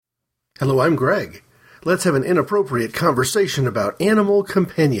Hello, I'm Greg. Let's have an inappropriate conversation about animal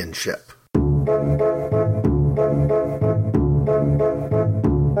companionship.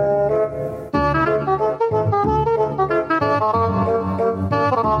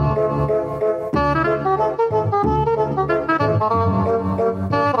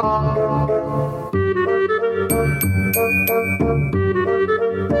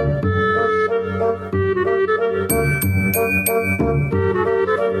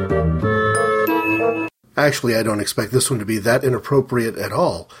 Actually, I don't expect this one to be that inappropriate at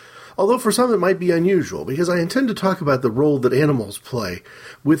all, although for some it might be unusual, because I intend to talk about the role that animals play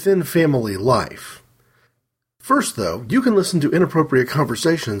within family life. First, though, you can listen to Inappropriate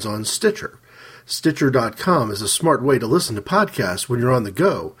Conversations on Stitcher. Stitcher.com is a smart way to listen to podcasts when you're on the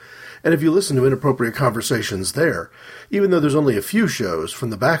go, and if you listen to Inappropriate Conversations there, even though there's only a few shows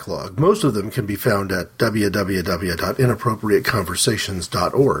from the backlog, most of them can be found at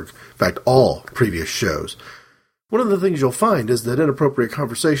www.inappropriateconversations.org. In fact, all previous shows. One of the things you'll find is that Inappropriate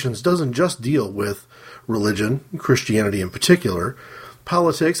Conversations doesn't just deal with religion, Christianity in particular,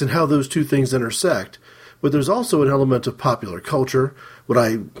 politics and how those two things intersect, but there's also an element of popular culture, what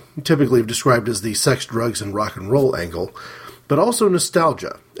I typically have described as the sex, drugs, and rock and roll angle, but also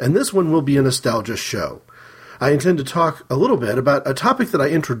nostalgia, and this one will be a nostalgia show. I intend to talk a little bit about a topic that I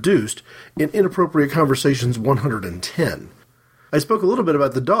introduced in Inappropriate Conversations 110. I spoke a little bit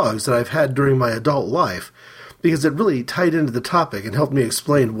about the dogs that I've had during my adult life, because it really tied into the topic and helped me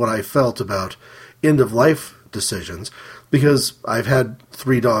explain what I felt about end-of-life decisions, because I've had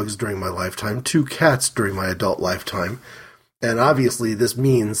 3 dogs during my lifetime, 2 cats during my adult lifetime, and obviously this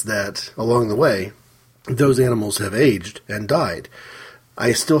means that, along the way, those animals have aged and died.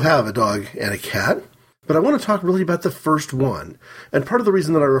 I still have a dog and a cat, but I want to talk really about the first one. And part of the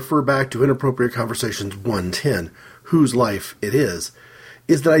reason that I refer back to Inappropriate Conversations 110, whose life it is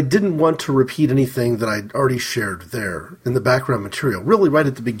that I didn't want to repeat anything that I'd already shared there in the background material, really right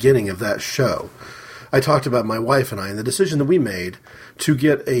at the beginning of that show. I talked about my wife and I and the decision that we made to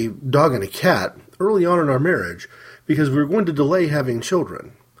get a dog and a cat early on in our marriage because we were going to delay having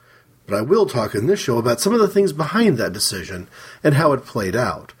children. But I will talk in this show about some of the things behind that decision and how it played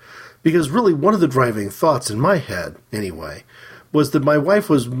out. Because really one of the driving thoughts in my head, anyway, was that my wife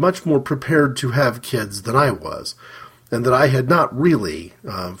was much more prepared to have kids than I was, and that I had not really,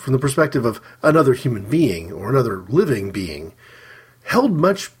 from the perspective of another human being or another living being, held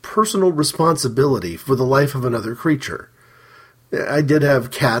much personal responsibility for the life of another creature. I did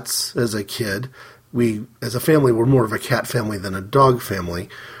have cats as a kid. We, as a family, were more of a cat family than a dog family.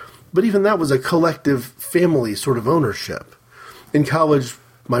 But even that was a collective family sort of ownership. In college,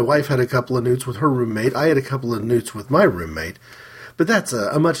 my wife had a couple of newts with her roommate. I had a couple of newts with my roommate. But that's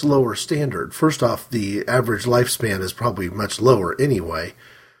a much lower standard. First off, the average lifespan is probably much lower anyway.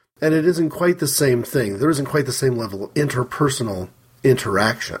 And it isn't quite the same thing. There isn't quite the same level of interpersonal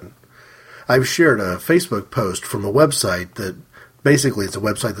interaction. I've shared a Facebook post from a website that basically it's a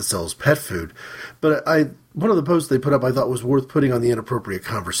website that sells pet food. But one of the posts they put up I thought was worth putting on the Inappropriate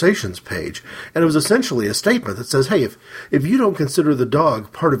Conversations page. And it was essentially a statement that says, hey, if you don't consider the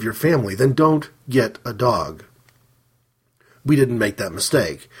dog part of your family, then don't get a dog. We didn't make that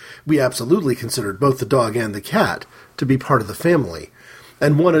mistake. We absolutely considered both the dog and the cat to be part of the family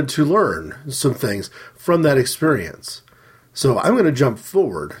and wanted to learn some things from that experience. So I'm going to jump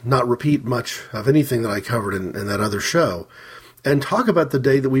forward, not repeat much of anything that I covered in that other show, and talk about the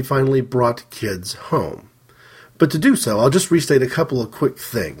day that we finally brought kids home. But to do so, I'll just restate a couple of quick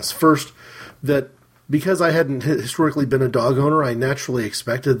things. First, that because I hadn't historically been a dog owner, I naturally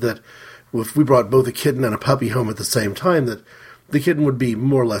expected that if we brought both a kitten and a puppy home at the same time, that the kitten would be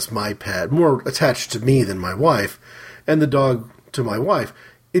more or less my pet, more attached to me than my wife, and the dog to my wife.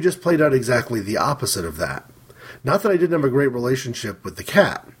 It just played out exactly the opposite of that. Not that I didn't have a great relationship with the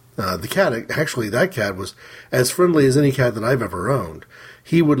cat. That cat was as friendly as any cat that I've ever owned.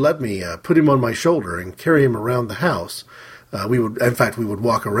 He would let me put him on my shoulder and carry him around the house. We would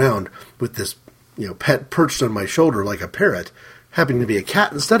walk around with this, pet perched on my shoulder like a parrot, happening to be a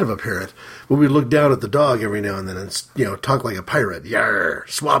cat instead of a parrot. But we'd look down at the dog every now and then and, talk like a pirate. Yarr,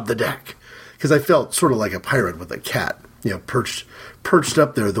 swab the deck. Because I felt sort of like a pirate with a cat, perched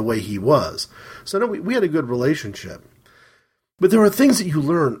up there the way he was. So no, we had a good relationship. But there are things that you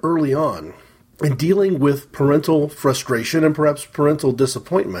learn early on in dealing with parental frustration and perhaps parental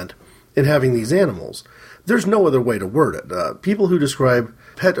disappointment in having these animals. There's no other way to word it. People who describe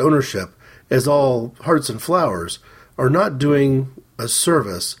pet ownership as all hearts and flowers are not doing a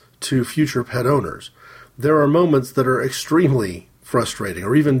service to future pet owners. There are moments that are extremely frustrating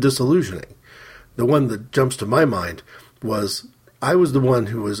or even disillusioning. The one that jumps to my mind was I was the one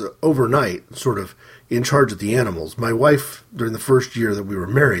who was overnight sort of in charge of the animals. My wife, during the first year that we were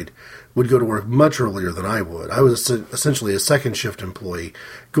married, would go to work much earlier than I would. I was essentially a second shift employee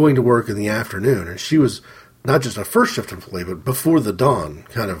going to work in the afternoon, and she was not just a first shift employee, but before the dawn,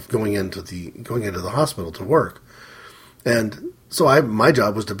 kind of going into the hospital to work. And so my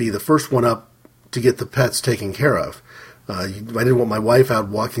job was to be the first one up to get the pets taken care of. I didn't want my wife out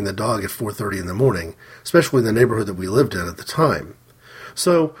walking the dog at 4:30 in the morning, especially in the neighborhood that we lived in at the time.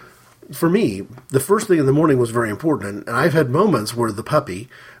 So for me, the first thing in the morning was very important, and I've had moments where the puppy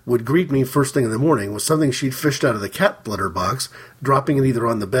would greet me first thing in the morning with something she'd fished out of the cat litter box, dropping it either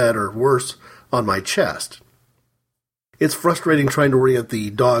on the bed or, worse, on my chest. It's frustrating trying to orient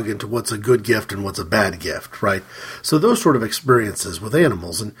the dog into what's a good gift and what's a bad gift, right? So those sort of experiences with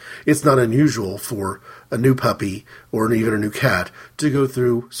animals, and it's not unusual for a new puppy or even a new cat to go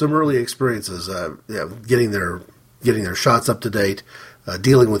through some early experiences, getting their shots up to date,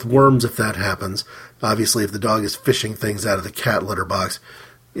 dealing with worms if that happens. Obviously, if the dog is fishing things out of the cat litter box,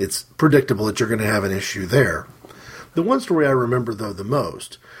 it's predictable that you're going to have an issue there. The one story I remember, though, the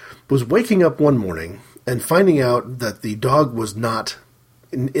most was waking up one morning and finding out that the dog was not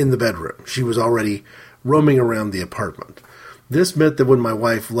in the bedroom. She was already roaming around the apartment. This meant that when my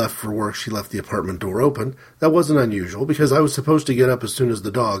wife left for work, she left the apartment door open. That wasn't unusual because I was supposed to get up as soon as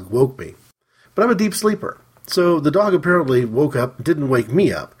the dog woke me. But I'm a deep sleeper. So the dog apparently woke up, didn't wake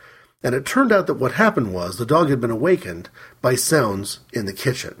me up. And it turned out that what happened was the dog had been awakened by sounds in the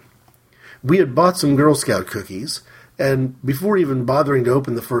kitchen. We had bought some Girl Scout cookies, and before even bothering to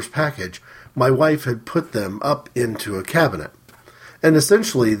open the first package, my wife had put them up into a cabinet. And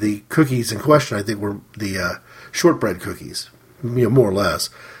essentially the cookies in question, I think, were the shortbread cookies, more or less.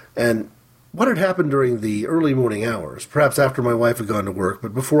 And what had happened during the early morning hours, perhaps after my wife had gone to work,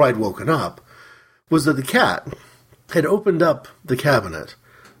 but before I'd woken up, was that the cat had opened up the cabinet,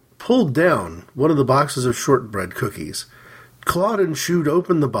 pulled down one of the boxes of shortbread cookies, clawed and chewed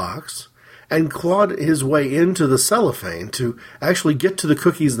open the box, and clawed his way into the cellophane to actually get to the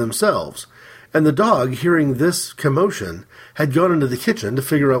cookies themselves. And the dog, hearing this commotion, had gone into the kitchen to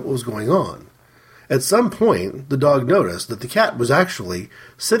figure out what was going on. At some point, the dog noticed that the cat was actually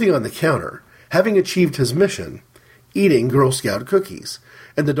sitting on the counter, having achieved his mission, eating Girl Scout cookies.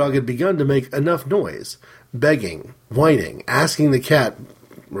 And the dog had begun to make enough noise, begging, whining, asking the cat,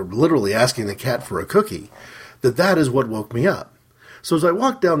 or literally asking the cat for a cookie, that is what woke me up. So as I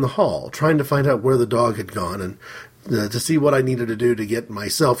walked down the hall, trying to find out where the dog had gone and to see what I needed to do to get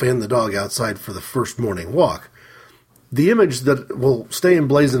myself and the dog outside for the first morning walk, the image that will stay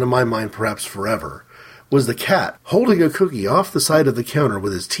emblazoned in my mind perhaps forever was the cat holding a cookie off the side of the counter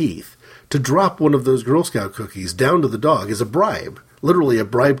with his teeth to drop one of those Girl Scout cookies down to the dog as a bribe, literally a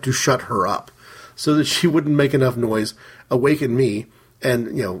bribe to shut her up, so that she wouldn't make enough noise, awaken me,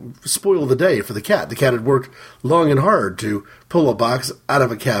 and, spoil the day for the cat. The cat had worked long and hard to pull a box out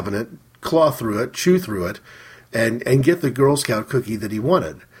of a cabinet, claw through it, chew through it, and get the Girl Scout cookie that he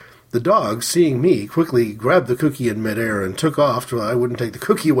wanted. The dog, seeing me, quickly grabbed the cookie in midair and took off so I wouldn't take the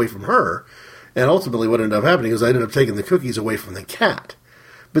cookie away from her, and ultimately what ended up happening is I ended up taking the cookies away from the cat.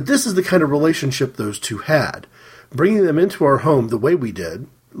 But this is the kind of relationship those two had. Bringing them into our home the way we did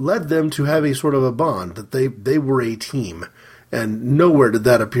led them to have a sort of a bond, that they were a team, and nowhere did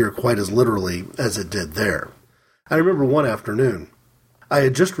that appear quite as literally as it did there. I remember one afternoon, I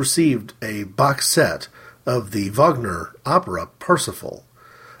had just received a box set of the Wagner opera Parsifal.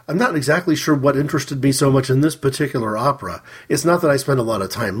 I'm not exactly sure what interested me so much in this particular opera. It's not that I spent a lot of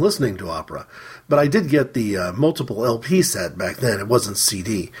time listening to opera, but I did get the multiple LP set back then. It wasn't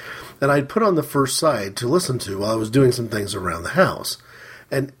CD. And I'd put on the first side to listen to while I was doing some things around the house.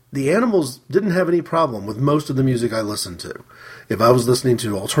 And the animals didn't have any problem with most of the music I listened to. If I was listening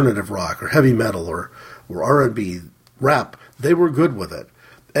to alternative rock or heavy metal or R&B, rap, they were good with it.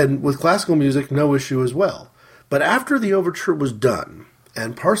 And with classical music, no issue as well. But after the overture was done,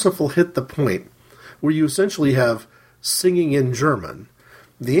 and Parsifal hit the point where you essentially have singing in German,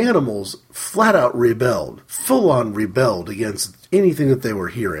 the animals flat out rebelled, full-on rebelled against anything that they were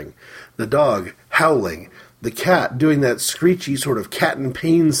hearing. The dog howling, the cat doing that screechy sort of cat in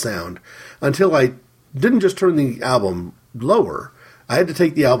pain sound, until I didn't just turn the album lower, I had to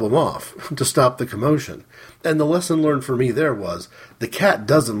take the album off to stop the commotion. And the lesson learned for me there was, the cat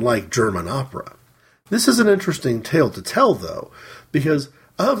doesn't like German opera. This is an interesting tale to tell, though, because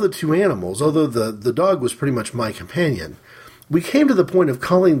of the two animals, although the dog was pretty much my companion, we came to the point of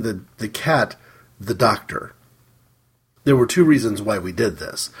calling the cat the doctor. There were two reasons why we did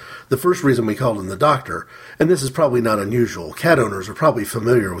this. The first reason we called him the doctor, and this is probably not unusual, cat owners are probably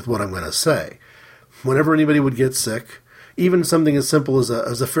familiar with what I'm going to say. Whenever anybody would get sick, even something as simple as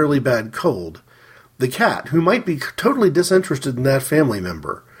a fairly bad cold. The cat, who might be totally disinterested in that family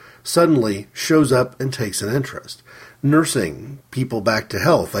member, suddenly shows up and takes an interest. Nursing people back to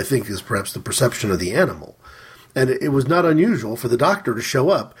health, I think, is perhaps the perception of the animal. And it was not unusual for the doctor to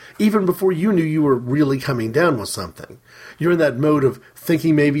show up even before you knew you were really coming down with something. You're in that mode of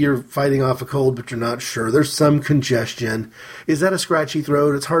thinking maybe you're fighting off a cold, but you're not sure. There's some congestion. Is that a scratchy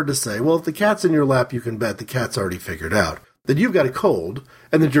throat? It's hard to say. Well, if the cat's in your lap, you can bet the cat's already figured out that you've got a cold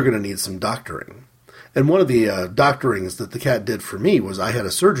and that you're going to need some doctoring. And one of the doctorings that the cat did for me was I had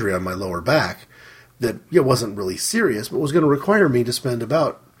a surgery on my lower back that wasn't really serious, but was going to require me to spend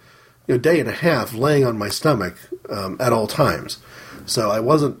about a day and a half laying on my stomach at all times. So I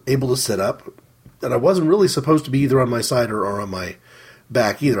wasn't able to sit up, and I wasn't really supposed to be either on my side or on my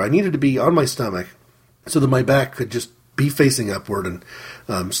back either. I needed to be on my stomach so that my back could just be facing upward,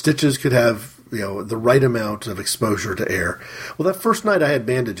 and stitches could have the right amount of exposure to air. Well, that first night I had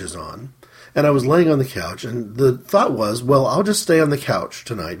bandages on, and I was laying on the couch, and the thought was, well, I'll just stay on the couch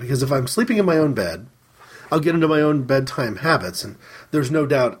tonight, because if I'm sleeping in my own bed, I'll get into my own bedtime habits, and there's no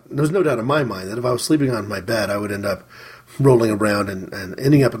doubt in my mind that if I was sleeping on my bed, I would end up rolling around and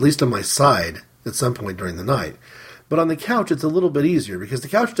ending up at least on my side at some point during the night. But on the couch, it's a little bit easier, because the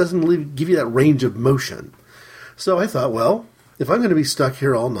couch doesn't really give you that range of motion. So I thought, well, if I'm going to be stuck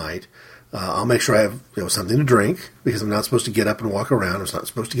here all night, I'll make sure I have something to drink, because I'm not supposed to get up and walk around. I'm not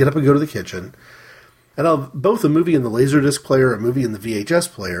supposed to get up and go to the kitchen. And I'll have both a movie in the Laserdisc player, a movie in the VHS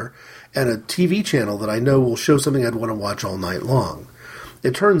player, and a TV channel that I know will show something I'd want to watch all night long.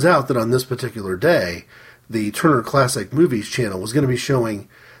 It turns out that on this particular day, the Turner Classic Movies channel was going to be showing,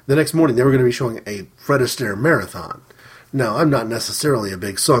 the next morning they were going to be showing a Fred Astaire marathon. Now, I'm not necessarily a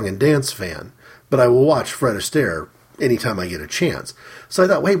big song and dance fan, but I will watch Fred Astaire anytime I get a chance. So I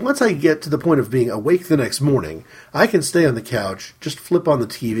thought, wait, once I get to the point of being awake the next morning, I can stay on the couch, just flip on the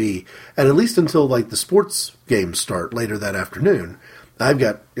TV, and at least until the sports games start later that afternoon, I've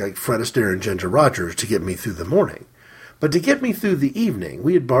got Fred Astaire and Ginger Rogers to get me through the morning. But to get me through the evening,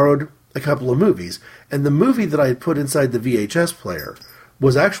 we had borrowed a couple of movies, and the movie that I had put inside the VHS player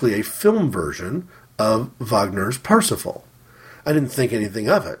was actually a film version of Wagner's Parsifal. I didn't think anything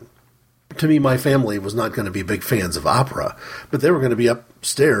of it. To me, my family was not going to be big fans of opera, but they were going to be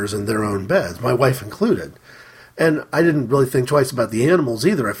upstairs in their own beds, my wife included. And I didn't really think twice about the animals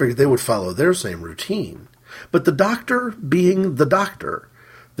either. I figured they would follow their same routine. But the doctor, being the doctor,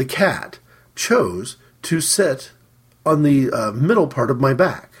 the cat, chose to sit on the middle part of my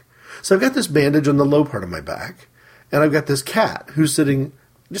back. So I've got this bandage on the low part of my back, and I've got this cat who's sitting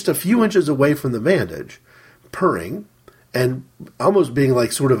just a few inches away from the bandage, purring, and almost being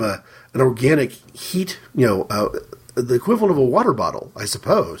like sort of an organic heat, the equivalent of a water bottle, I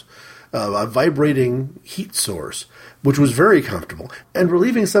suppose, a vibrating heat source, which was very comfortable, and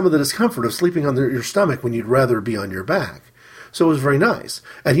relieving some of the discomfort of sleeping on your stomach when you'd rather be on your back. So it was very nice.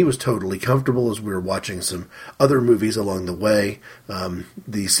 And he was totally comfortable as we were watching some other movies along the way.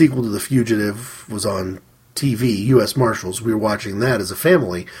 The sequel to The Fugitive was on TV, U.S. Marshals. We were watching that as a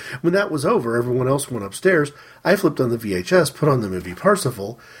family. When that was over, everyone else went upstairs. I flipped on the VHS, put on the movie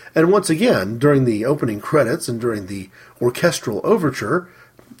Parsifal, and once again, during the opening credits and during the orchestral overture,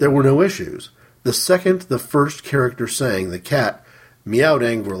 there were no issues. The second the first character sang, the cat meowed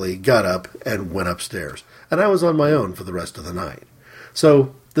angrily, got up, and went upstairs. And I was on my own for the rest of the night.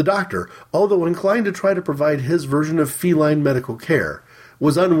 So, the doctor, although inclined to try to provide his version of feline medical care,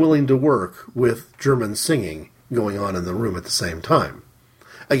 was unwilling to work with German singing going on in the room at the same time.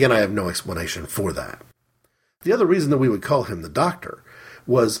 Again, I have no explanation for that. The other reason that we would call him the doctor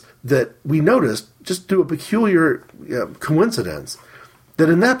was that we noticed, just through a peculiar coincidence, that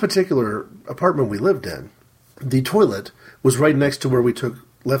in that particular apartment we lived in, the toilet was right next to where we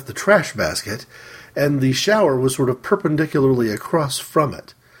left the trash basket, and the shower was sort of perpendicularly across from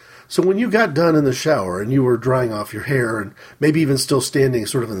it. So when you got done in the shower and you were drying off your hair and maybe even still standing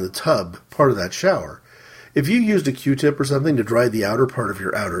sort of in the tub part of that shower, if you used a Q-tip or something to dry the outer part of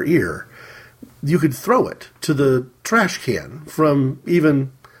your outer ear, you could throw it to the trash can from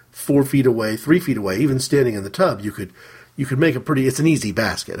even 4 feet away, 3 feet away, even standing in the tub. You could make it's an easy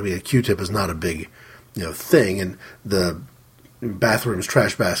basket. I mean, a Q-tip is not a big, thing, and the bathroom's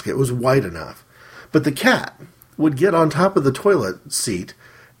trash basket was wide enough. But the cat would get on top of the toilet seat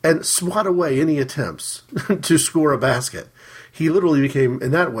and swat away any attempts to score a basket. He literally became,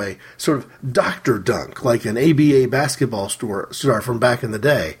 in that way, sort of Dr. Dunk, like an ABA basketball star from back in the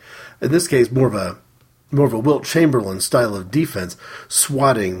day. In this case, more of a Wilt Chamberlain style of defense,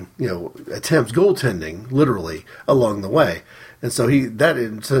 swatting, attempts, goaltending, literally, along the way. And so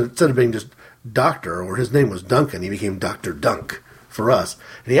instead of being just doctor, or his name was Duncan. He became Dr. Dunk for us.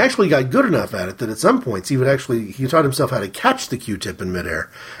 And he actually got good enough at it that at some points he taught himself how to catch the Q-tip in midair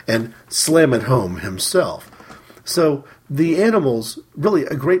and slam it home himself. So the animals, really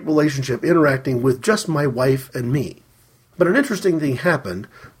a great relationship interacting with just my wife and me. But an interesting thing happened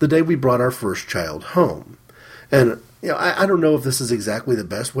the day we brought our first child home. And I don't know if this is exactly the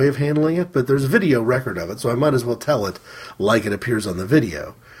best way of handling it, but there's a video record of it, so I might as well tell it like it appears on the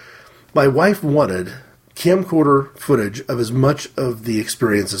video. My wife wanted camcorder footage of as much of the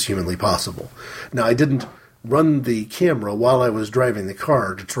experience as humanly possible. Now, I didn't run the camera while I was driving the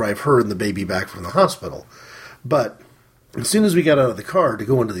car to drive her and the baby back from the hospital. But as soon as we got out of the car to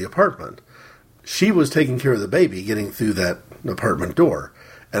go into the apartment, she was taking care of the baby getting through that apartment door.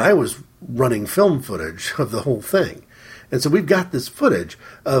 And I was running film footage of the whole thing. And so we've got this footage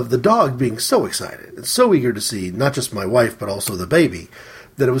of the dog being so excited and so eager to see not just my wife, but also the baby,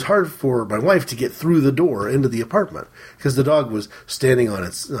 that it was hard for my wife to get through the door into the apartment because the dog was standing on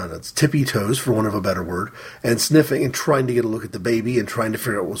its tippy toes, for want of a better word, and sniffing and trying to get a look at the baby and trying to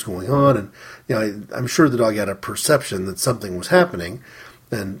figure out what was going on. And I'm sure the dog had a perception that something was happening,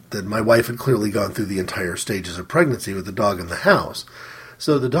 and that my wife had clearly gone through the entire stages of pregnancy with the dog in the house.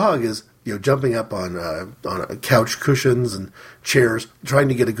 So the dog is jumping up on couch cushions and chairs, trying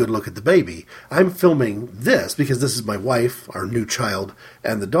to get a good look at the baby. I'm filming this because this is my wife, our new child,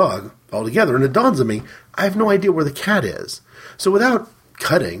 and the dog all together. And it dawns on me, I have no idea where the cat is. So without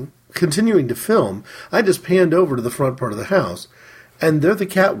cutting, continuing to film, I just panned over to the front part of the house. And there the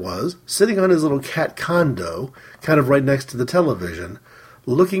cat was, sitting on his little cat condo, kind of right next to the television,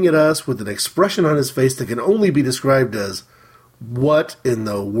 looking at us with an expression on his face that can only be described as, "What in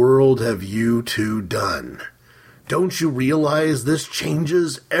the world have you two done? Don't you realize this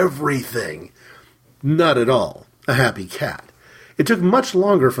changes everything?" Not at all a happy cat. It took much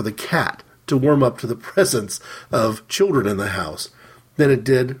longer for the cat to warm up to the presence of children in the house than it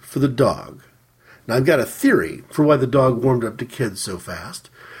did for the dog. Now, I've got a theory for why the dog warmed up to kids so fast,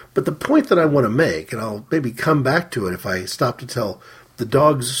 but the point that I want to make, and I'll maybe come back to it if I stop to tell the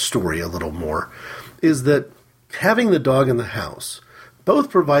dog's story a little more, is that having the dog in the house both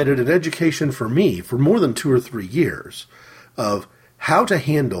provided an education for me for more than 2 or 3 years of how to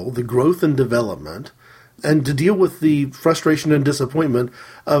handle the growth and development and to deal with the frustration and disappointment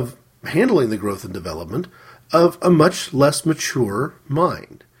of handling the growth and development of a much less mature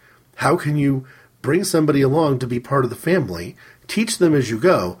mind. How can you bring somebody along to be part of the family, teach them as you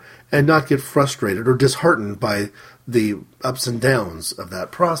go, and not get frustrated or disheartened by the ups and downs of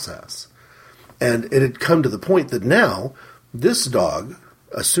that process? And it had come to the point that now this dog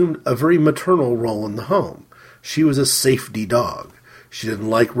assumed a very maternal role in the home. She was a safety dog. She didn't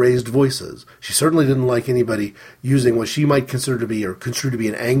like raised voices. She certainly didn't like anybody using what she might consider to be or construe to be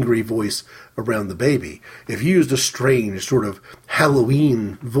an angry voice around the baby. If you used a strange sort of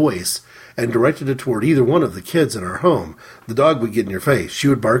Halloween voice and directed it toward either one of the kids in our home, the dog would get in your face. She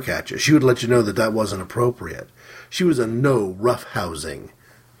would bark at you. She would let you know that that wasn't appropriate. She was a no roughhousing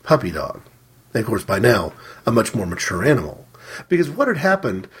puppy dog. And of course, by now, a much more mature animal. Because what had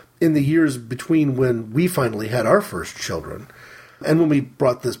happened in the years between when we finally had our first children and when we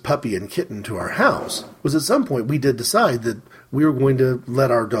brought this puppy and kitten to our house was at some point we did decide that we were going to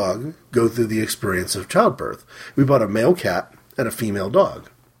let our dog go through the experience of childbirth. We bought a male cat and a female dog.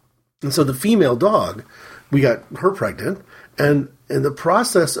 And so the female dog, we got her pregnant, and in the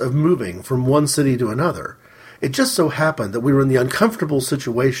process of moving from one city to another, it just so happened that we were in the uncomfortable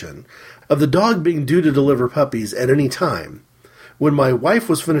situation of the dog being due to deliver puppies at any time when my wife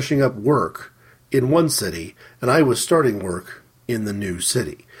was finishing up work in one city and I was starting work in the new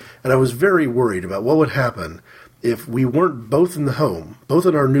city. And I was very worried about what would happen if we weren't both in the home, both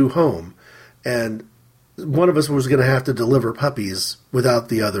in our new home, and one of us was going to have to deliver puppies without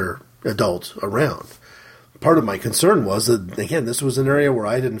the other adult around. Part of my concern was that, again, this was an area where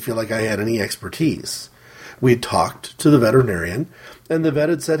I didn't feel like I had any expertise. We had talked to the veterinarian, and the vet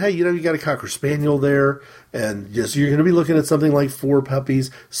had said, hey, you got a Cocker Spaniel there, and just you're going to be looking at something like 4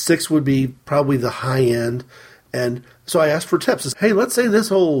 puppies. 6 would be probably the high end. And so I asked for tips. Hey, let's say this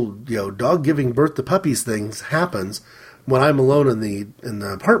whole dog giving birth to puppies thing happens when I'm alone in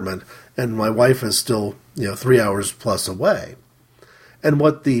the apartment, and my wife is still 3 hours plus away. And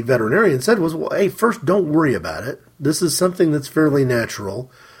what the veterinarian said was, well, hey, first, don't worry about it. This is something that's fairly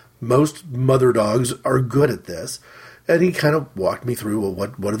natural. Most mother dogs are good at this. And he kind of walked me through, well,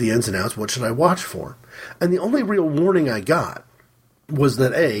 what are the ins and outs? What should I watch for? And the only real warning I got was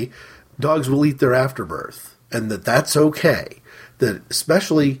that, A, dogs will eat their afterbirth. and that's okay. That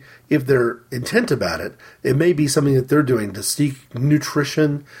especially if they're intent about it, it may be something that they're doing to seek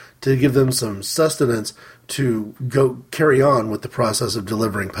nutrition, to give them some sustenance to go carry on with the process of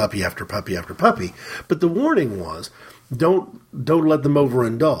delivering puppy after puppy after puppy. But the warning was, don't let them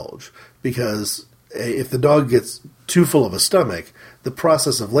overindulge, because if the dog gets too full of a stomach, the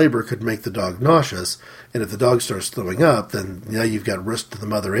process of labor could make the dog nauseous, and if the dog starts throwing up, then now you've got risk to the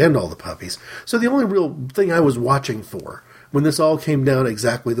mother and all the puppies. So the only real thing I was watching for, when this all came down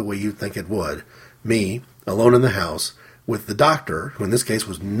exactly the way you'd think it would, me, alone in the house, with the doctor, who in this case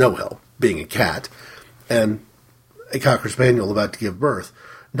was no help, being a cat, and a Cocker Spaniel about to give birth,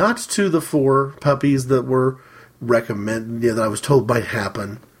 not to the 4 puppies that were recommended, that I was told might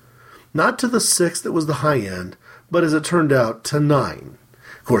happen, not to the 6 that was the high end, but as it turned out, to 9.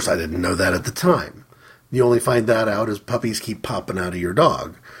 Of course, I didn't know that at the time. You only find that out as puppies keep popping out of your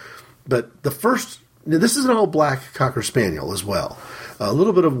dog. But the first, this is an all-black Cocker Spaniel as well. A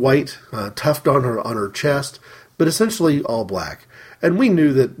little bit of white tuft on her chest, but essentially all black. And we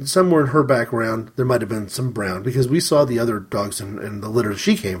knew that somewhere in her background there might have been some brown, because we saw the other dogs in the litter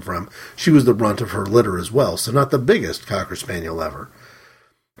she came from. She was the runt of her litter as well, so not the biggest Cocker Spaniel ever.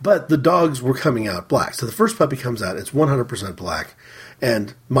 But the dogs were coming out black. So the first puppy comes out, it's 100% black,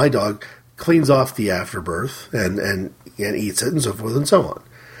 and my dog cleans off the afterbirth and eats it and so forth and so on.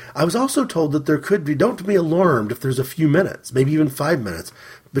 I was also told that there could be, don't be alarmed if there's a few minutes, maybe even 5 minutes,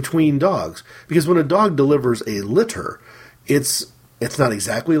 between dogs. Because when a dog delivers a litter, it's not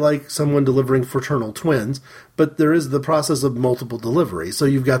exactly like someone delivering fraternal twins, but there is the process of multiple deliveries, so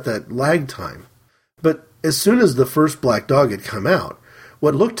you've got that lag time. But as soon as the first black dog had come out,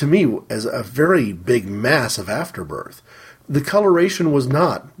 what looked to me as a very big mass of afterbirth, the coloration was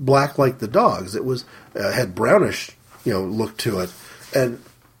not black like the dogs. It was had brownish, look to it, and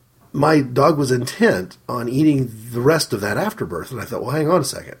my dog was intent on eating the rest of that afterbirth. And I thought, well, hang on a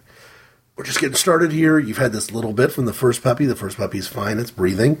second. We're just getting started here. You've had this little bit from the first puppy. The first puppy's fine. It's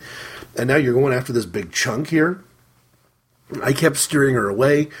breathing. And now you're going after this big chunk here. I kept steering her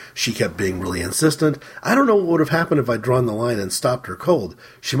away. She kept being really insistent. I don't know what would have happened if I'd drawn the line and stopped her cold.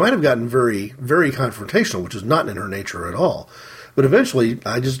 She might have gotten very, very confrontational, which is not in her nature at all. But eventually,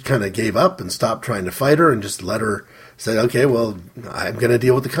 I just kind of gave up and stopped trying to fight her and just let her say, okay, well, I'm going to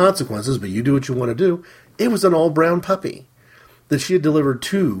deal with the consequences, but you do what you want to do. It was an all-brown puppy that she had delivered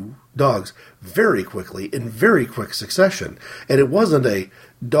 2 dogs very quickly in very quick succession. And it wasn't a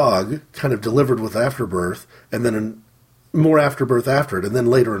dog kind of delivered with afterbirth and then more afterbirth after it, and then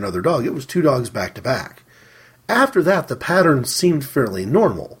later another dog. It was 2 dogs back to back. After that, the pattern seemed fairly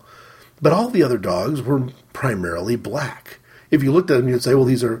normal, but all the other dogs were primarily black. If you looked at them, you'd say, well,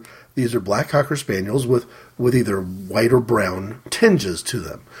 these are black Cocker Spaniels with either white or brown tinges to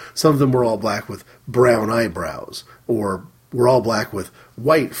them. Some of them were all black with brown eyebrows, or were all black with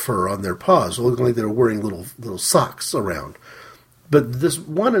white fur on their paws, looking like they were wearing little socks around. But this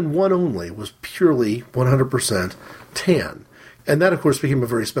one and one only was purely 100% tan. And that, of course, became a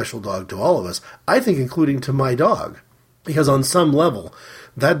very special dog to all of us, I think including to my dog, because on some level,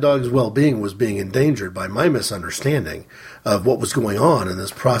 that dog's well-being was being endangered by my misunderstanding of what was going on in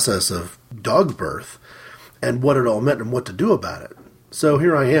this process of dog birth and what it all meant and what to do about it. So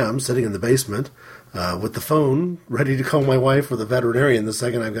here I am, sitting in the basement with the phone, ready to call my wife or the veterinarian the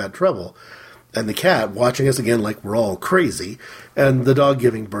second I've got trouble, and the cat watching us again like we're all crazy, and the dog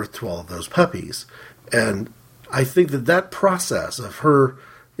giving birth to all of those puppies. And I think that process of her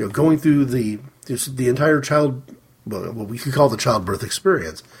going through the entire what we could call the childbirth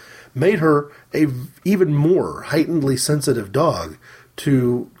experience, made her a even more heightenedly sensitive dog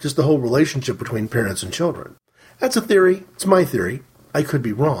to just the whole relationship between parents and children. That's a theory. It's my theory. I could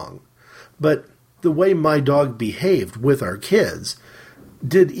be wrong. But the way my dog behaved with our kids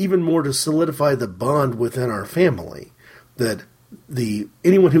did even more to solidify the bond within our family, that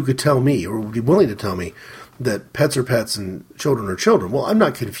anyone who could tell me or would be willing to tell me that pets are pets and children are children. Well, I'm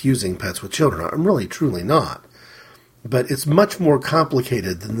not confusing pets with children. I'm really, truly not. But it's much more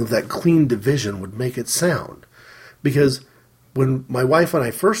complicated than that clean division would make it sound. Because when my wife and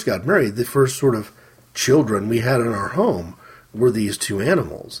I first got married, the first sort of children we had in our home were these 2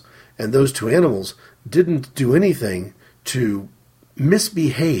 animals. And those 2 animals didn't do anything to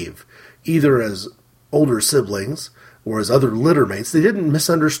misbehave, either as older siblings or as other littermates. They didn't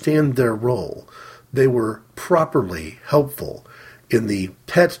misunderstand their role. They were properly helpful in the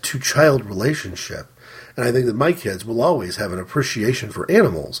pet-to-child relationship. And I think that my kids will always have an appreciation for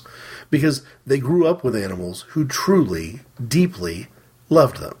animals because they grew up with animals who truly, deeply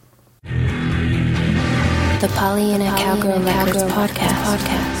loved them. The Pollyanna Cowgirl Records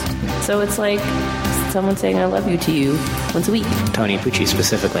podcast. So it's like someone saying I love you to you once a week. Tony Pucci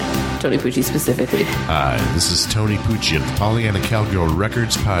specifically. Tony Pucci specifically. Hi, this is Tony Pucci of the Pollyanna Cowgirl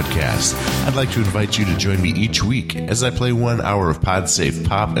Records podcast. I'd like to invite you to join me each week as I play 1 hour of pod-safe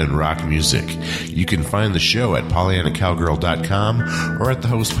pop and rock music. You can find the show at PollyannaCowgirl.com or at the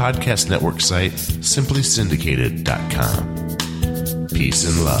Host Podcast Network site, simplysyndicated.com. Peace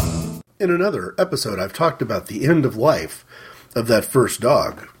and love. In another episode, I've talked about the end of life of that first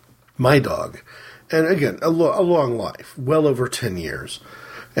dog, my dog. And again, a long life, well over 10 years.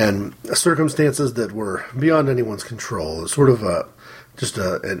 And circumstances that were beyond anyone's control. Sort of a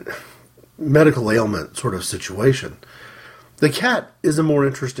medical ailment sort of situation. The cat is a more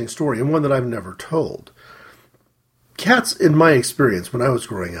interesting story, and one that I've never told. Cats, in my experience when I was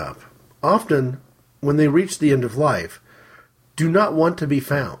growing up, often, when they reach the end of life, do not want to be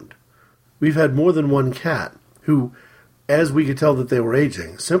found. We've had more than one cat who, as we could tell that they were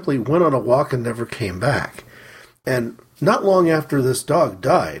aging, simply went on a walk and never came back. And not long after this dog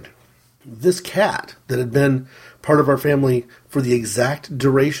died, this cat that had been part of our family for the exact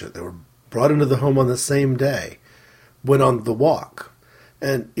duration, they were brought into the home on the same day, went on the walk.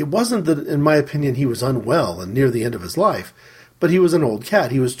 And it wasn't that, in my opinion, he was unwell and near the end of his life, but he was an old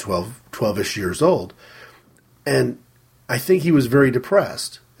cat. He was 12-ish years old. And I think he was very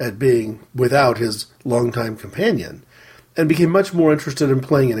depressed at being without his longtime companion, and became much more interested in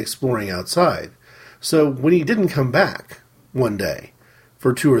playing and exploring outside. So when he didn't come back one day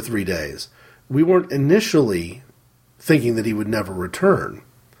for 2 or 3 days, we weren't initially thinking that he would never return.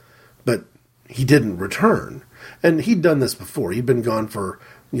 But he didn't return. And he'd done this before. He'd been gone for,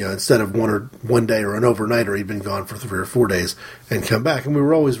 instead of one day or an overnighter, he'd been gone for 3 or 4 days and come back. And we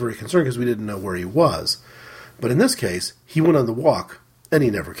were always very concerned because we didn't know where he was. But in this case, he went on the walk and he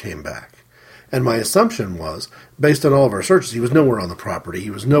never came back. And my assumption was, based on all of our searches, he was nowhere on the property. He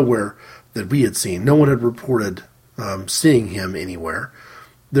was nowhere that we had seen. No one had reported seeing him anywhere.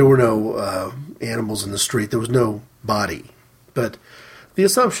 There were no animals in the street. There was no body. But the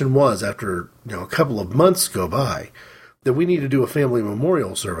assumption was, after a couple of months go by, that we need to do a family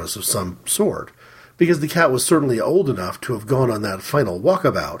memorial service of some sort, because the cat was certainly old enough to have gone on that final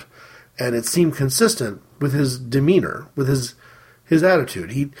walkabout, and it seemed consistent with his demeanor, with his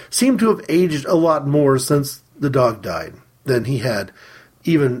attitude. He seemed to have aged a lot more since the dog died than he had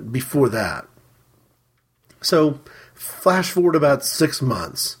even before that. So, flash forward about 6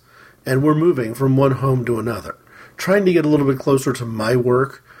 months, and we're moving from one home to another, trying to get a little bit closer to my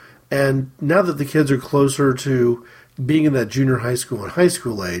work. And now that the kids are closer to being in that junior high school and high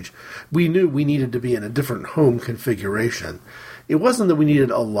school age, we knew we needed to be in a different home configuration. It wasn't that we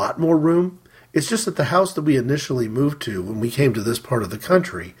needed a lot more room. It's just that the house that we initially moved to when we came to this part of the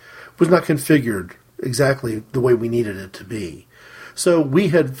country was not configured exactly the way we needed it to be. So we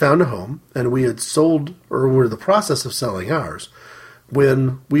had found a home, and we had sold, or were in the process of selling ours,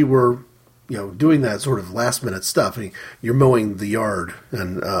 when we were doing that sort of last-minute stuff. I mean, you're mowing the yard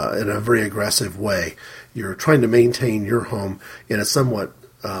and in a very aggressive way. You're trying to maintain your home in a somewhat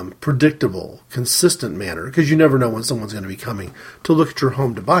predictable, consistent manner, because you never know when someone's going to be coming to look at your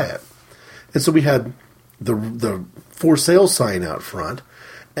home to buy it. And so we had the for sale sign out front,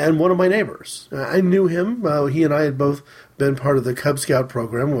 and one of my neighbors. I knew him. He and I had both been part of the Cub Scout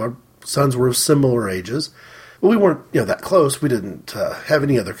program. Our sons were of similar ages. We weren't that close. We didn't have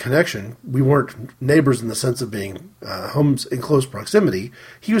any other connection. We weren't neighbors in the sense of being homes in close proximity.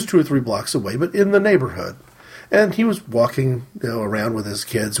 He was 2 or 3 blocks away, but in the neighborhood. And he was walking around with his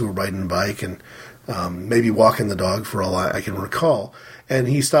kids who were riding a bike and maybe walking the dog for all I can recall. And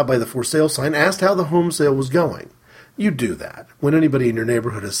he stopped by the for sale sign, asked how the home sale was going. You do that. When anybody in your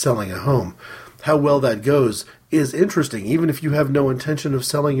neighborhood is selling a home, how well that goes is interesting, even if you have no intention of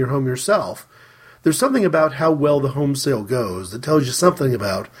selling your home yourself. There's something about how well the home sale goes that tells you something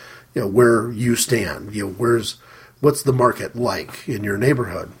about where you stand. What's the market like in your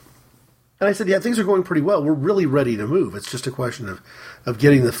neighborhood? And I said, yeah, things are going pretty well. We're really ready to move. It's just a question of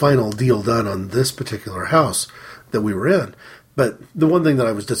getting the final deal done on this particular house that we were in. But the one thing that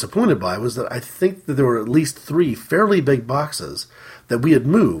I was disappointed by was that I think that there were at least 3 fairly big boxes that we had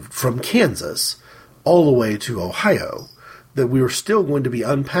moved from Kansas all the way to Ohio, that we were still going to be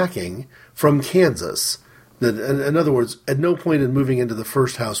unpacking from Kansas. That, in other words, at no point in moving into the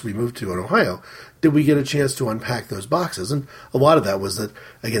first house we moved to in Ohio did we get a chance to unpack those boxes. And a lot of that was that,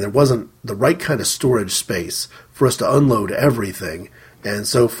 again, there wasn't the right kind of storage space for us to unload everything. And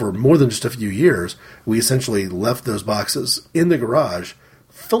so for more than just a few years, we essentially left those boxes in the garage,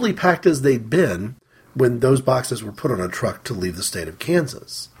 fully packed as they'd been when those boxes were put on a truck to leave the state of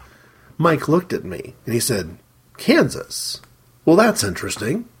Kansas. Mike looked at me and he said, "Kansas? Well, that's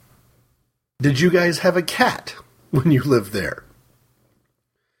interesting." did you guys have a cat when you lived there?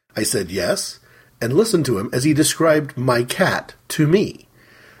 I said yes, and listened to him as he described my cat to me.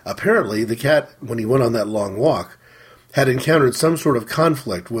 Apparently, the cat, when he went on that long walk, had encountered some sort of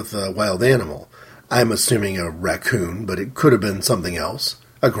conflict with a wild animal. I'm assuming a raccoon, but it could have been something else.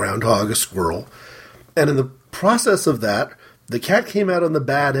 A groundhog, a squirrel. And in the process of that, the cat came out on the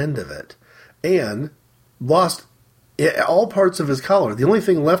bad end of it and lost all parts of his collar. The only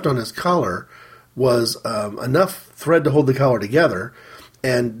thing left on his collar was enough thread to hold the collar together,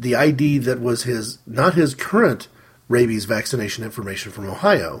 and the ID that was not his current rabies vaccination information from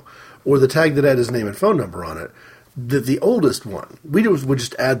Ohio, or the tag that had his name and phone number on it. The oldest one, we would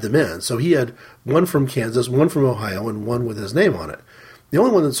just add them in. So he had one from Kansas, one from Ohio, and one with his name on it. The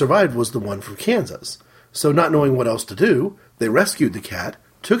only one that survived was the one from Kansas. So not knowing what else to do, they rescued the cat,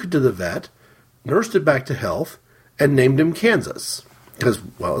 took it to the vet, nursed it back to health, and named him Kansas. Because,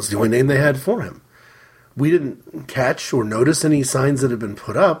 well, it's the only name they had for him. We didn't catch or notice any signs that had been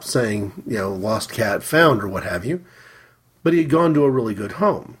put up saying, lost cat found or what have you. But he had gone to a really good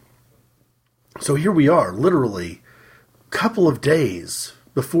home. So here we are, literally a couple of days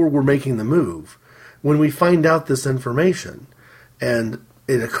before we're making the move, when we find out this information. And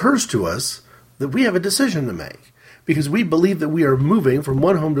it occurs to us that we have a decision to make, because we believe that we are moving from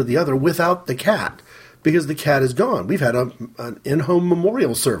one home to the other without the cat, because the cat is gone. We've had an in-home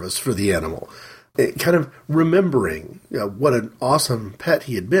memorial service for the animal, kind of remembering what an awesome pet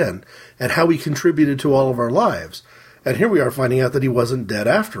he had been and how he contributed to all of our lives. And here we are finding out that he wasn't dead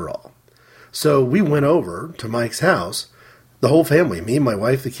after all. So we went over to Mike's house, the whole family, me, my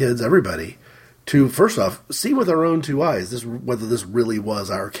wife, the kids, everybody, to first off see with our own two eyes whether this really was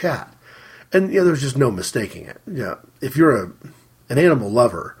our cat. And there's just no mistaking it. If you're an animal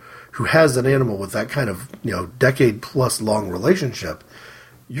lover who has an animal with that kind of decade plus long relationship,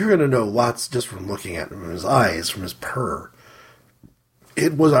 you're going to know lots just from looking at him, from his eyes, from his purr.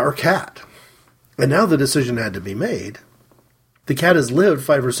 It was our cat. And now the decision had to be made. The cat has lived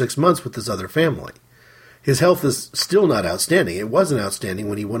 5 or 6 months with this other family. His health is still not outstanding. It wasn't outstanding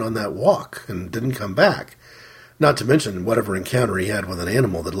when he went on that walk and didn't come back. Not to mention whatever encounter he had with an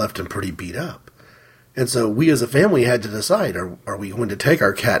animal that left him pretty beat up. And so we as a family had to decide, are we going to take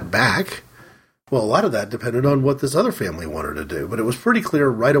our cat back? Well, a lot of that depended on what this other family wanted to do. But it was pretty clear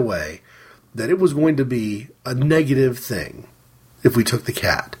right away that it was going to be a negative thing if we took the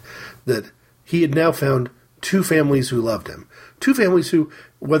cat. That he had now found 2 families who loved him. 2 families who,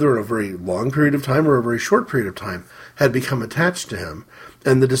 whether in a very long period of time or a very short period of time, had become attached to him.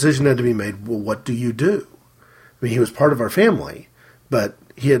 And the decision had to be made, well, what do you do? I mean, he was part of our family, but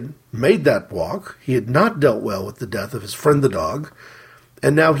he had made that walk. He had not dealt well with the death of his friend the dog,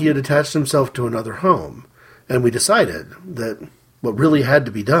 and now he had attached himself to another home. And we decided that what really had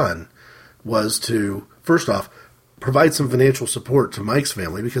to be done was to, first off, provide some financial support to Mike's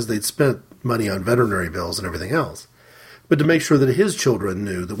family because they'd spent money on veterinary bills and everything else, but to make sure that his children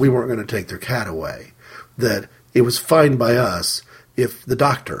knew that we weren't going to take their cat away, that it was fine by us if the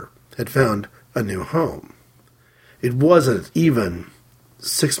doctor had found a new home. It wasn't even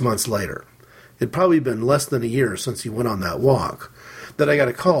 6 months later. It'd probably been less than a year since he went on that walk that I got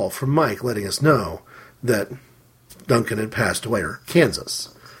a call from Mike letting us know that Duncan had passed away, or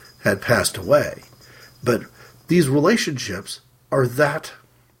Kansas had passed away. But these relationships are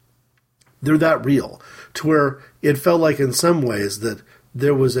they're that real, to where it felt like in some ways that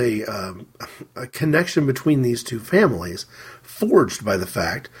there was a connection between these 2 families forged by the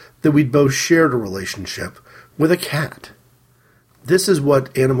fact that we'd both shared a relationship with a cat. This is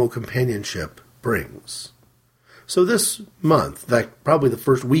what animal companionship brings. So this month, probably the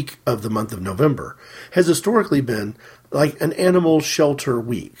first week of the month of November, has historically been like an animal shelter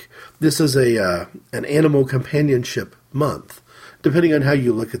week. This is an animal companionship month, depending on how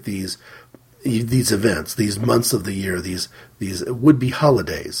you look at these events, these months of the year, these would-be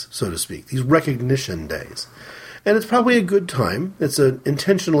holidays, so to speak, these recognition days. And it's probably a good time, it's an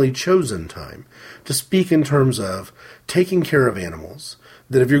intentionally chosen time, to speak in terms of taking care of animals,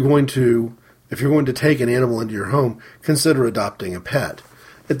 that if you're going to take an animal into your home, consider adopting a pet.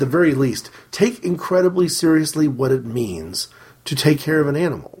 At the very least, take incredibly seriously what it means to take care of an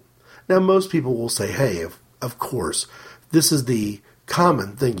animal. Now, most people will say, hey, of course, this is the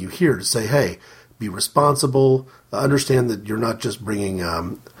common thing you hear, to say, hey, be responsible, understand that you're not just bringing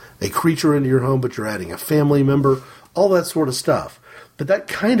a creature into your home, but you're adding a family member, all that sort of stuff. But that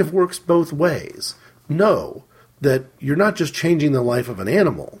kind of works both ways. Know that you're not just changing the life of an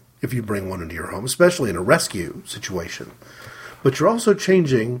animal if you bring one into your home, especially in a rescue situation, but you're also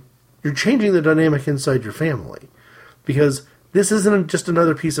changing the dynamic inside your family, because this isn't just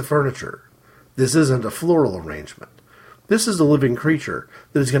another piece of furniture. This isn't a floral arrangement. This is a living creature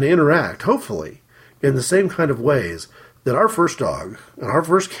that is going to interact, hopefully, in the same kind of ways that our first dog and our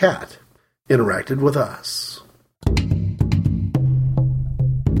first cat interacted with us.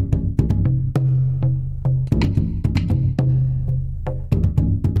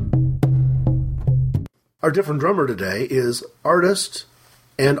 Our different drummer today is artist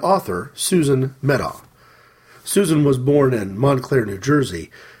and author Susan Medaw. Susan was born in Montclair, New Jersey,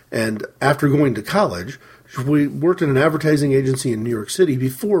 and after going to college, she worked in an advertising agency in New York City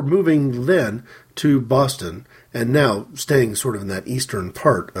before moving then to Boston and now staying sort of in that eastern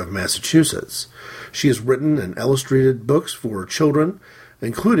part of Massachusetts. She has written and illustrated books for children,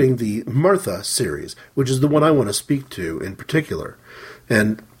 including the Martha series, which is the one I want to speak to in particular.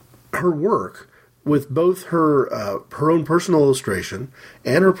 And her work, with both her own personal illustration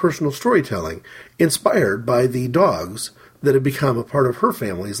and her personal storytelling, inspired by the dogs that have become a part of her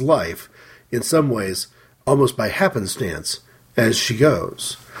family's life, in some ways almost by happenstance, as she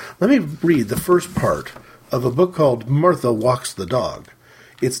goes. Let me read the first part of a book called Martha Walks the Dog.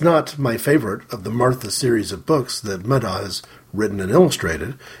 It's not my favorite of the Martha series of books that Medaw has written and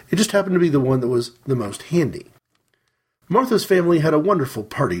illustrated. It just happened to be the one that was the most handy. Martha's family had a wonderful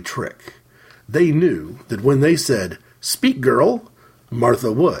party trick. They knew that when they said, "Speak, girl,"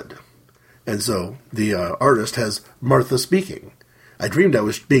 Martha would. And so the artist has Martha speaking. "I dreamed I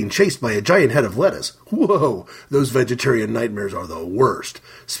was being chased by a giant head of lettuce. Whoa, those vegetarian nightmares are the worst.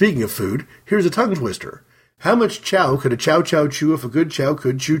 Speaking of food, here's a tongue twister. How much chow could a chow chow chew if a good chow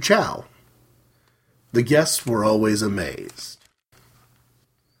could chew chow?" The guests were always amazed.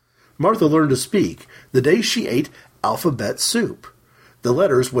 Martha learned to speak the day she ate alphabet soup. The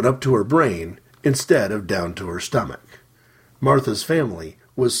letters went up to her brain instead of down to her stomach. Martha's family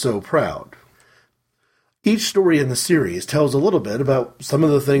was so proud. Each story in the series tells a little bit about some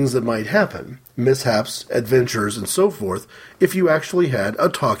of the things that might happen, mishaps, adventures, and so forth, if you actually had a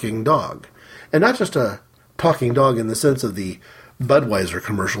talking dog. And not just a talking dog in the sense of the Budweiser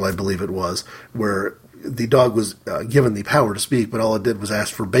commercial, I believe it was, where the dog was given the power to speak, but all it did was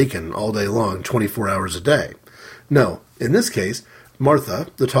ask for bacon all day long, 24 hours a day. No, in this case, Martha,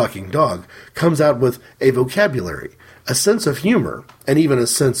 the talking dog, comes out with a vocabulary, a sense of humor, and even a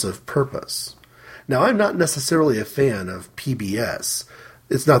sense of purpose. Now, I'm not necessarily a fan of PBS.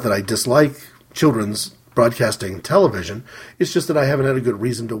 It's not that I dislike children's broadcasting television. It's just that I haven't had a good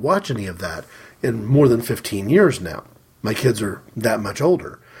reason to watch any of that in more than 15 years now. My kids are that much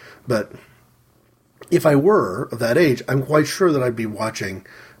older. But if I were of that age, I'm quite sure that I'd be watching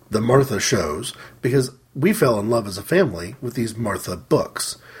the Martha shows, because we fell in love as a family with these Martha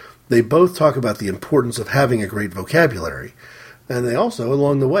books. They both talk about the importance of having a great vocabulary, and they also,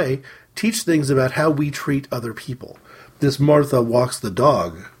 along the way, teach things about how we treat other people. This Martha Walks the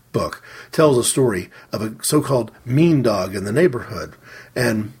Dog book tells a story of a so-called mean dog in the neighborhood,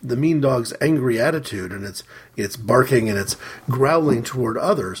 and the mean dog's angry attitude and its barking and its growling toward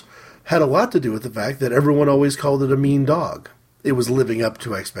others had a lot to do with the fact that everyone always called it a mean dog. It was living up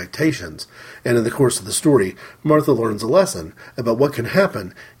to expectations, and in the course of the story, Martha learns a lesson about what can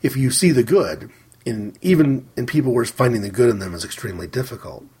happen if you see the good, even in people where finding the good in them is extremely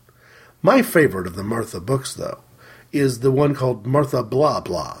difficult. My favorite of the Martha books, though, is the one called Martha Blah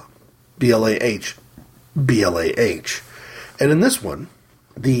Blah, B-L-A-H, B-L-A-H. And in this one,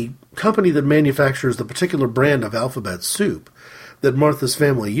 the company that manufactures the particular brand of alphabet soup that Martha's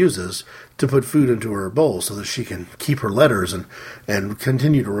family uses to put food into her bowl so that she can keep her letters and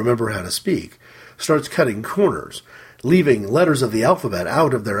continue to remember how to speak, starts cutting corners, leaving letters of the alphabet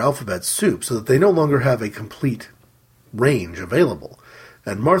out of their alphabet soup so that they no longer have a complete range available.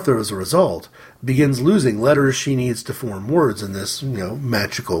 And Martha, as a result, begins losing letters she needs to form words in this,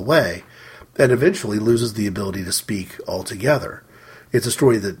 magical way, and eventually loses the ability to speak altogether. It's a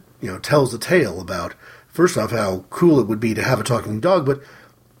story that, tells a tale about, first off, how cool it would be to have a talking dog, but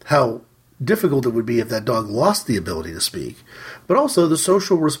how difficult it would be if that dog lost the ability to speak, but also the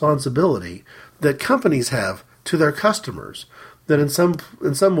social responsibility that companies have to their customers, that in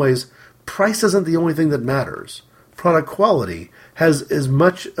some ways, price isn't the only thing that matters. Product quality has as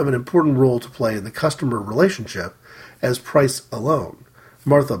much of an important role to play in the customer relationship as price alone.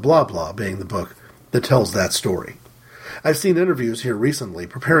 Martha Blah Blah being the book that tells that story. I've seen interviews here recently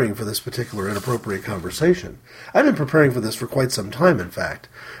preparing for this particular inappropriate conversation. I've been preparing for this for quite some time, in fact.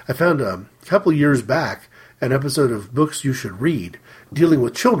 I found a couple years back an episode of Books You Should Read dealing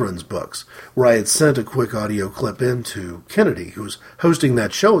with children's books, where I had sent a quick audio clip in to Kennedy, who was hosting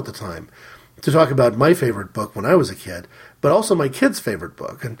that show at the time, to talk about my favorite book when I was a kid, but also my kids' favorite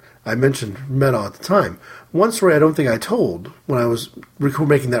book. And I mentioned Meadow at the time. One story I don't think I told when I was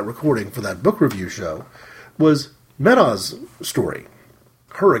making that recording for that book review show was Meadow's story,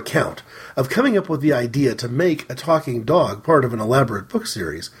 her account of coming up with the idea to make a talking dog part of an elaborate book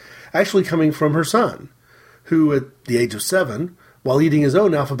series, actually coming from her son, who at the age of 7, while eating his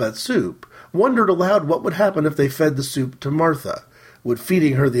own alphabet soup, wondered aloud what would happen if they fed the soup to Martha. Would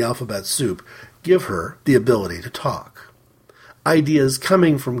feeding her the alphabet soup give her the ability to talk? Ideas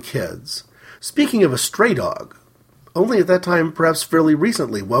coming from kids. Speaking of a stray dog, only at that time, perhaps fairly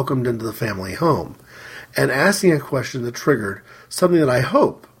recently, welcomed into the family home, and asking a question that triggered something that I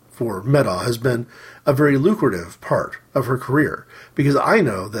hope for Meadow has been a very lucrative part of her career, because I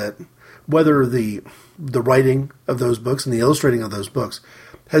know that whether the writing of those books and the illustrating of those books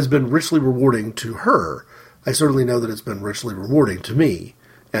has been richly rewarding to her, I certainly know that it's been richly rewarding to me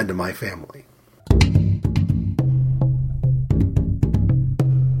and to my family.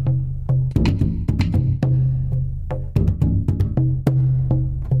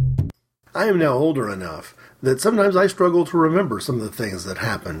 I am now older enough that sometimes I struggle to remember some of the things that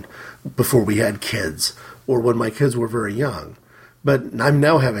happened before we had kids or when my kids were very young. But I'm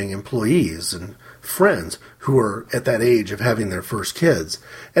now having employees and friends who are at that age of having their first kids.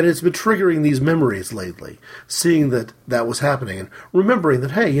 And it's been triggering these memories lately, seeing that that was happening and remembering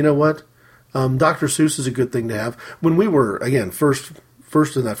that, hey, you know what? Dr. Seuss is a good thing to have. When we were, again, first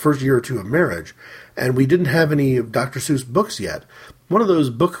in that first year or two of marriage, and we didn't have any of Dr. Seuss books yet, one of those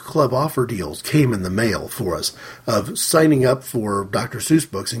book club offer deals came in the mail for us of signing up for Dr. Seuss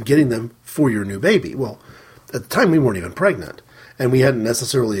books and getting them for your new baby. Well, at the time we weren't even pregnant, and we hadn't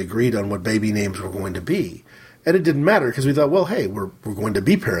necessarily agreed on what baby names were going to be. And it didn't matter because we thought, well, hey, we're going to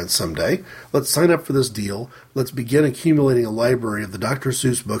be parents someday. Let's sign up for this deal. Let's begin accumulating a library of the Dr.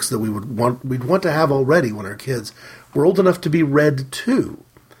 Seuss books that we'd want to have already when our kids were old enough to be read to,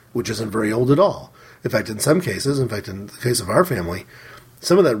 which isn't very old at all. In fact, in some cases, in the case of our family,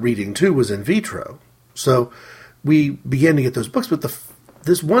 some of that reading, too, was in vitro. So we began to get those books, but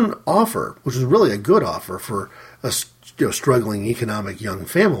this one offer, which was really a good offer for a struggling economic young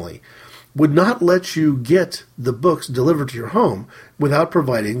family, would not let you get the books delivered to your home without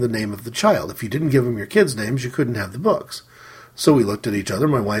providing the name of the child. If you didn't give them your kids' names, you couldn't have the books. So we looked at each other,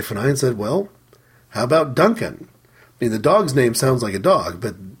 my wife and I, and said, well, how about Duncan? I mean, the dog's name sounds like a dog,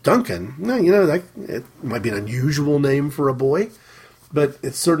 but Duncan, it might be an unusual name for a boy, but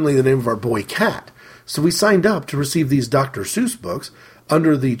it's certainly the name of our boy cat. So we signed up to receive these Dr. Seuss books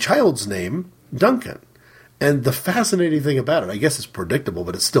under the child's name, Duncan. And the fascinating thing about it, I guess it's predictable,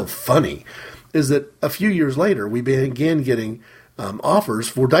 but it's still funny, is that a few years later, we began getting offers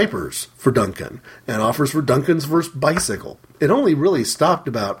for diapers for Duncan and offers for Duncan's first bicycle. It only really stopped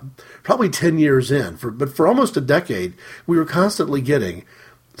about probably 10 years in, but for almost a decade, we were constantly getting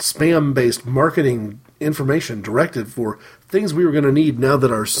spam-based marketing information directed for things we were going to need now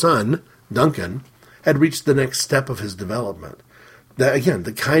that our son, Duncan, had reached the next step of his development. That, again,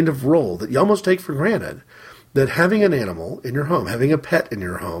 the kind of role that you almost take for granted, that having an animal in your home, having a pet in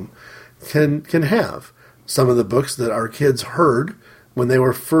your home, can have. Some of the books that our kids heard when they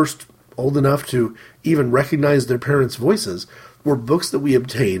were first old enough to even recognize their parents' voices were books that we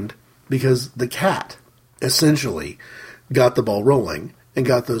obtained because the cat essentially got the ball rolling and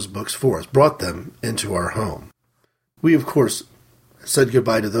got those books for us, brought them into our home. We, of course, said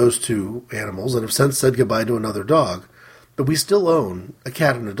goodbye to those two animals and have since said goodbye to another dog, but we still own a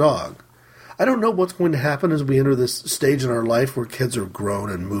cat and a dog. I don't know what's going to happen as we enter this stage in our life where kids are grown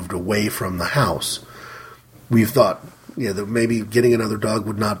and moved away from the house. We've thought that maybe getting another dog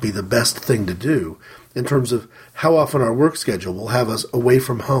would not be the best thing to do in terms of how often our work schedule will have us away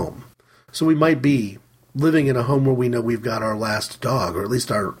from home. So we might be living in a home where we know we've got our last dog, or at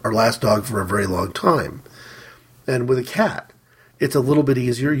least our last dog for a very long time. And with a cat, it's a little bit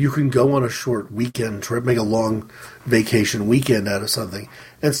easier. You can go on a short weekend trip, make a long vacation weekend out of something,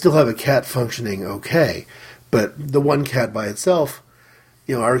 and still have a cat functioning okay. But the one cat by itself,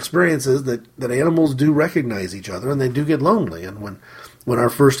 our experience is that animals do recognize each other and they do get lonely. And when our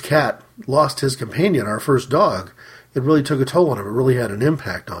first cat lost his companion, our first dog, it really took a toll on him. It really had an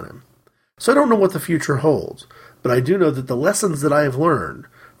impact on him. So I don't know what the future holds, but I do know that the lessons that I have learned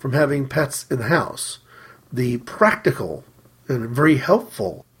from having pets in the house, the practical and very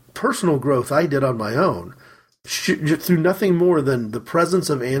helpful personal growth I did on my own, through nothing more than the presence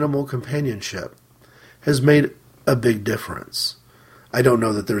of animal companionship, has made a big difference. I don't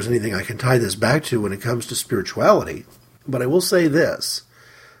know that there's anything I can tie this back to when it comes to spirituality, but I will say this,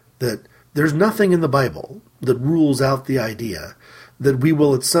 that there's nothing in the Bible that rules out the idea that we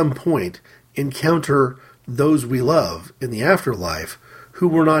will at some point encounter those we love in the afterlife who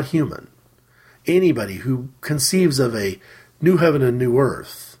were not human. Anybody who conceives of a new heaven and new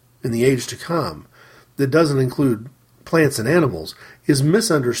earth in the age to come that doesn't include plants and animals is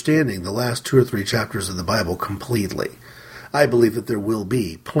misunderstanding the last 2 or 3 chapters of the Bible completely. I believe that there will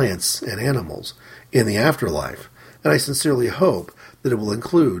be plants and animals in the afterlife, and I sincerely hope that it will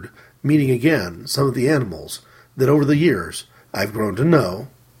include meeting again some of the animals that over the years I've grown to know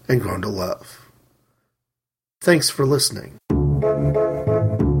and grown to love. Thanks for listening.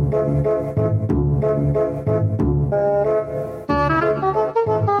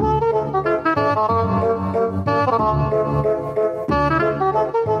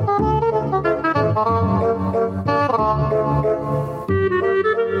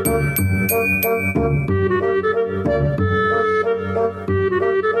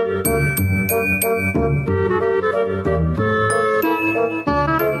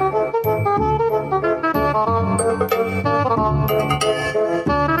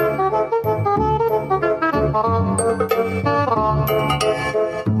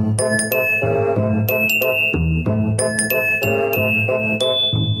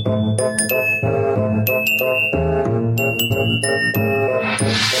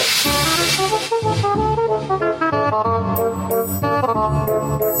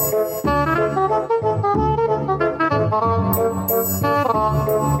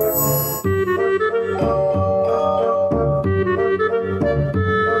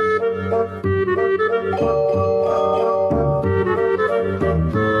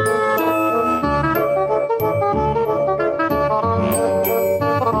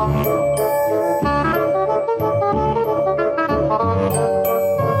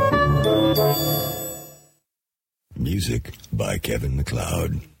 Music by Kevin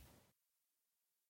MacLeod.